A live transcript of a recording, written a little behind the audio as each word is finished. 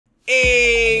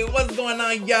Hey, what's going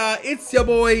on, y'all? It's your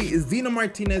boy Xeno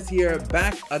Martinez here,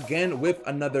 back again with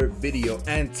another video.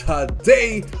 And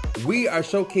today we are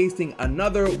showcasing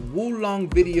another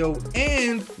Wulong video,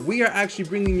 and we are actually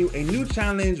bringing you a new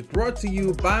challenge brought to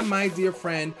you by my dear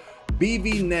friend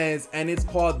Martinez, and it's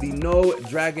called the No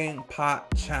Dragon Pot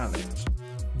Challenge.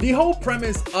 The whole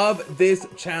premise of this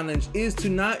challenge is to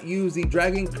not use the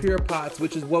dragon clear pots,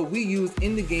 which is what we use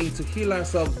in the game to heal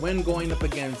ourselves when going up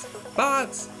against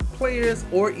bots, players,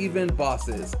 or even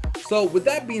bosses. So with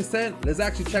that being said, let's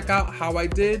actually check out how I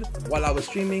did while I was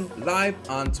streaming live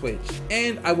on Twitch.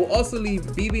 And I will also leave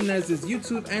Martinez's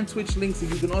YouTube and Twitch links so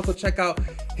you can also check out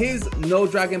his No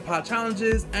Dragon Pot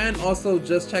challenges and also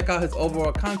just check out his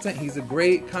overall content. He's a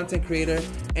great content creator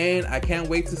and I can't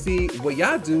wait to see what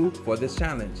y'all do for this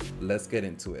challenge. Let's get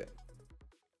into it.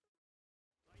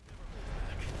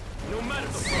 No matter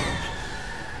the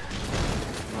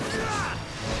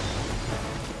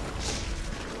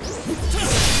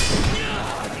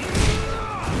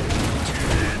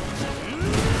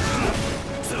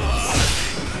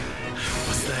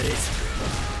was that it?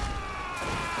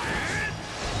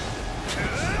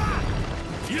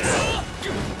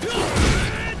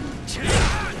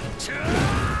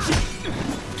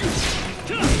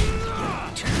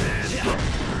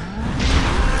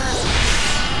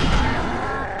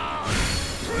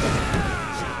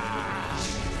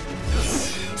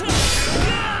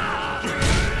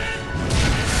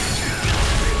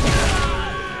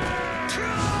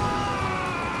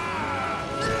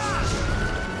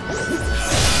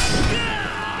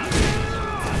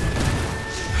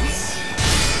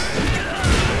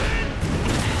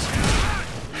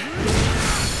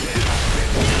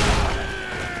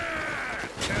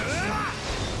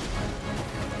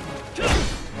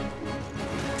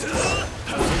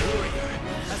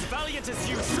 As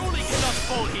you surely cannot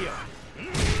fall here.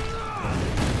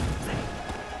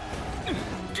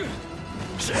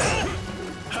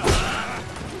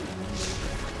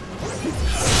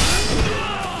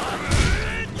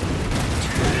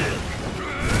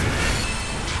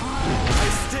 I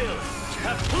still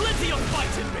have plenty of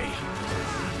fight in me.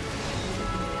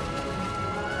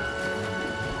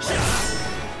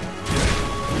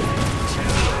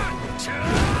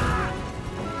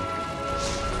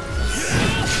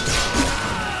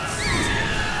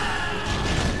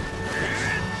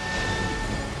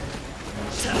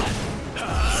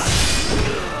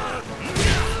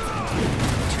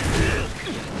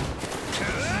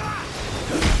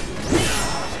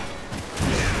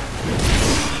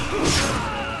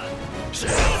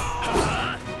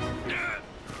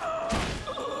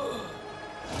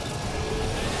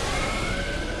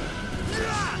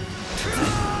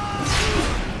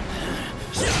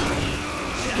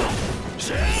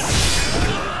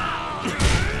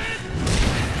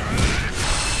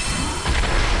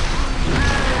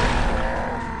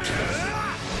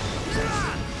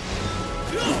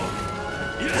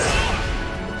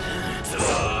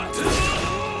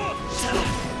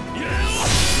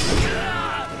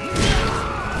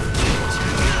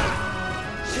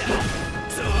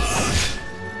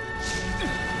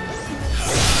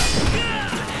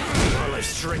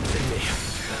 Strength in me.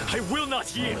 I will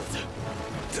not yield.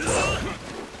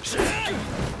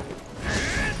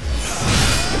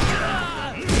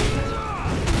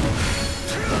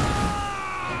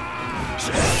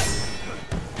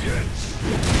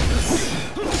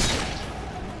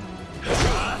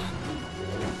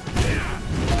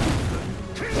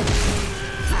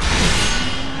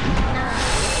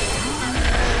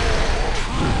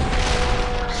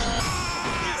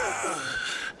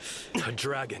 A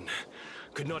dragon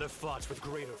could not have fought with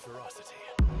greater ferocity.